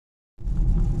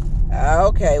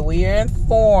Okay, we're in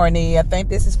Forney. I think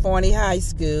this is Forney High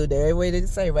School. There, way did it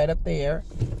say right up there.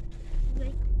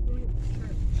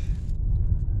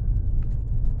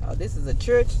 Oh, this is a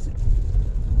church,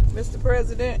 Mr.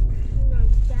 President? No,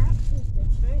 that is the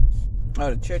church.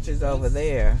 Oh, the church is over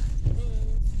there.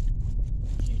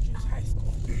 Juju's high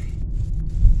school.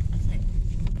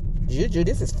 Juju,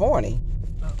 this is Forney.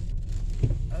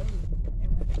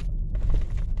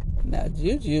 Now,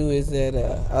 Juju is at,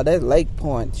 oh, that's Lake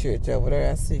Point Church over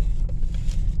there, I see.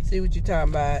 See what you're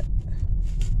talking about?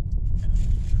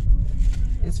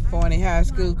 It's Forney High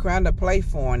School, trying to play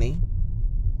Forney.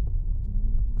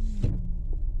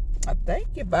 I think,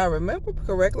 if I remember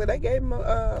correctly, they gave them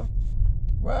a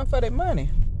run for their money.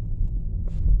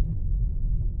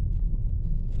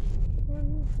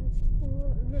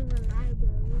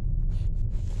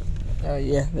 Oh,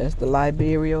 yeah, that's the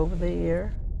library over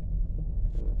there.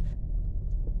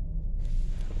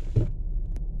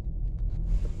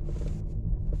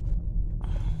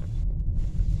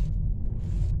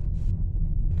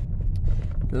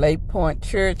 Lake Point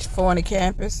Church, Forney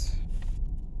campus.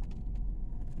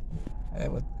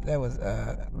 That was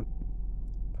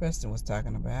Preston was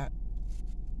talking about.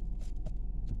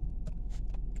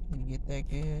 Did you get that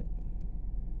good?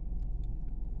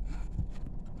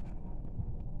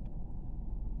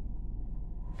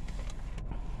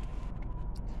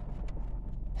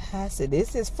 I said,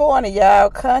 this is Forney, y'all.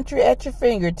 Country at your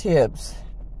fingertips.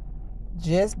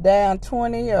 Just down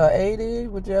 20 or 80,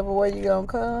 whichever way you gonna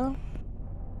come.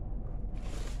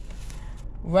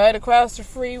 Right across the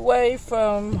freeway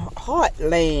from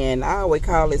Heartland. I always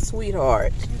call it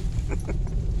Sweetheart.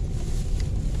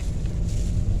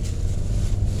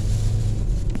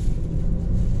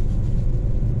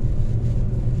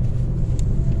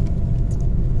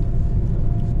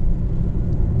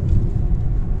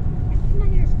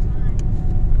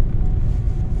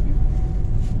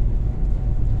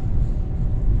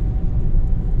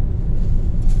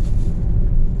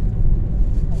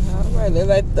 They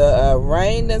let the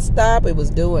rain didn't stop. It was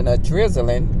doing a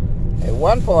drizzling. At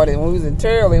one point, when we was in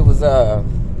Turley, it was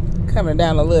coming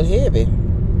down a little heavy.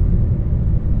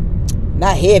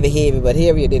 Not heavy, but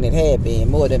heavier than it had been,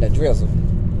 more than a drizzle.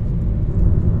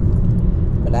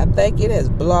 But I think it has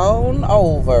blown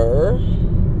over.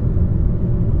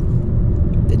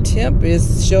 The temp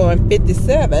is showing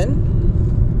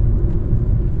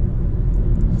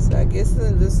 57. So I guess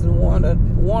this is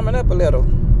warming up a little.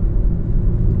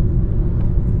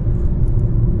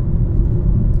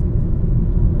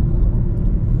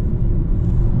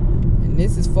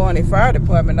 This is Forney Fire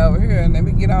Department over here. And let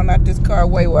me get on out this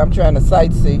carway where I'm trying to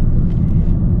sightsee.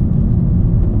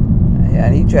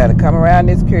 And he trying to come around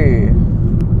this curve.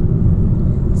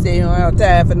 See, you don't have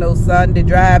time for no Sunday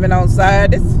driving on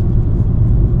Saturdays.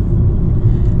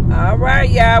 All right,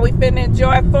 y'all. We finna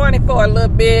enjoy Forney for a little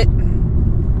bit.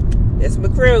 It's my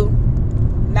crew.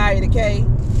 Nadia K.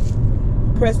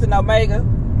 Preston Omega.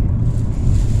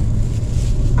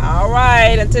 All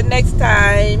right. Until next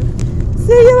time.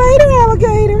 See you later,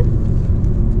 alligator.